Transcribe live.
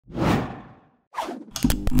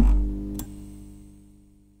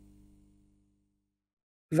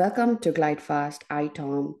Welcome to GlideFast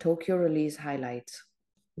ITOM Tokyo release highlights.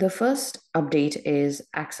 The first update is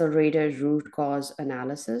accelerated root cause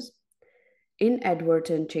analysis.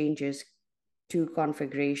 Inadvertent changes to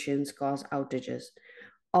configurations cause outages.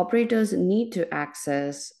 Operators need to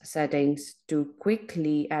access settings to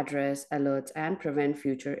quickly address alerts and prevent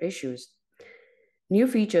future issues. New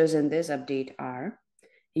features in this update are: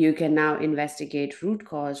 you can now investigate root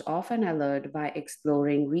cause of an alert by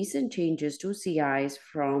exploring recent changes to CIs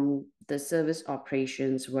from the service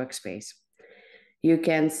operations workspace. You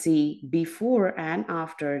can see before and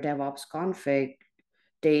after DevOps config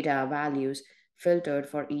data values filtered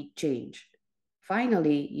for each change.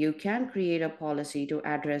 Finally, you can create a policy to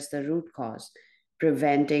address the root cause,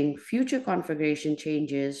 preventing future configuration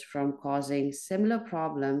changes from causing similar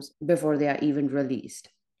problems before they are even released.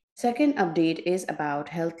 Second update is about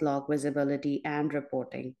health log visibility and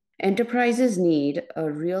reporting. Enterprises need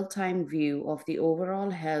a real-time view of the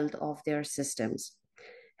overall health of their systems.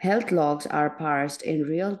 Health logs are parsed in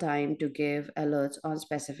real time to give alerts on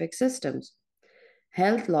specific systems.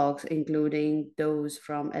 Health logs, including those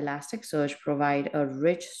from Elasticsearch, provide a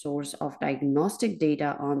rich source of diagnostic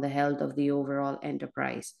data on the health of the overall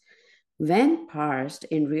enterprise. When parsed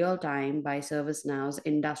in real time by ServiceNow's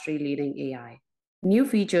industry-leading AI. New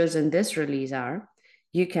features in this release are: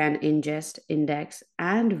 you can ingest, index,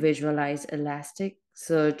 and visualize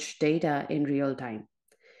Elasticsearch data in real time.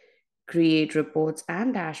 Create reports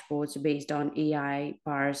and dashboards based on AI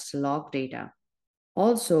parsed log data.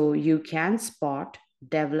 Also, you can spot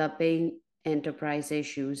developing enterprise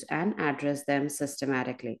issues and address them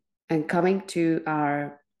systematically. And coming to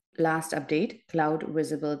our last update, cloud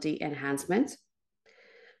visibility enhancements.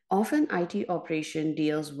 Often, IT operation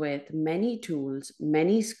deals with many tools,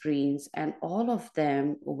 many screens, and all of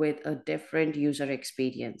them with a different user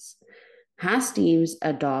experience. As teams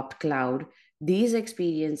adopt cloud, these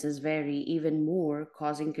experiences vary even more,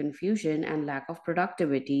 causing confusion and lack of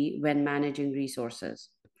productivity when managing resources.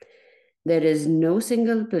 There is no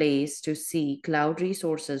single place to see cloud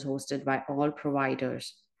resources hosted by all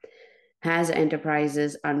providers. As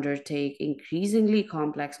enterprises undertake increasingly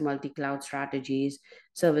complex multi cloud strategies,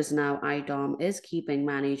 ServiceNow ITOM is keeping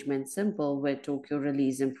management simple with Tokyo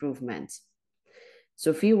release improvements.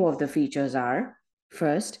 So, few of the features are: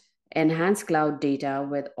 first, enhanced cloud data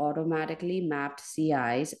with automatically mapped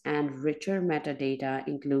CIs and richer metadata,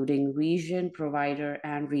 including region, provider,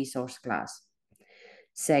 and resource class.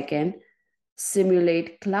 Second,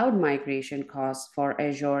 simulate cloud migration costs for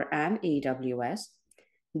Azure and AWS.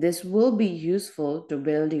 This will be useful to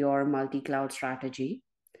build your multi-cloud strategy.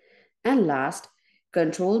 And last,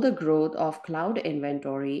 control the growth of cloud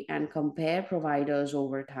inventory and compare providers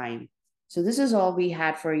over time. So this is all we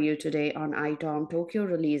had for you today on ITOM Tokyo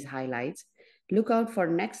release highlights. Look out for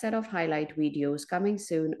next set of highlight videos coming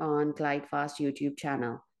soon on GlideFast YouTube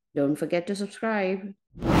channel. Don't forget to subscribe.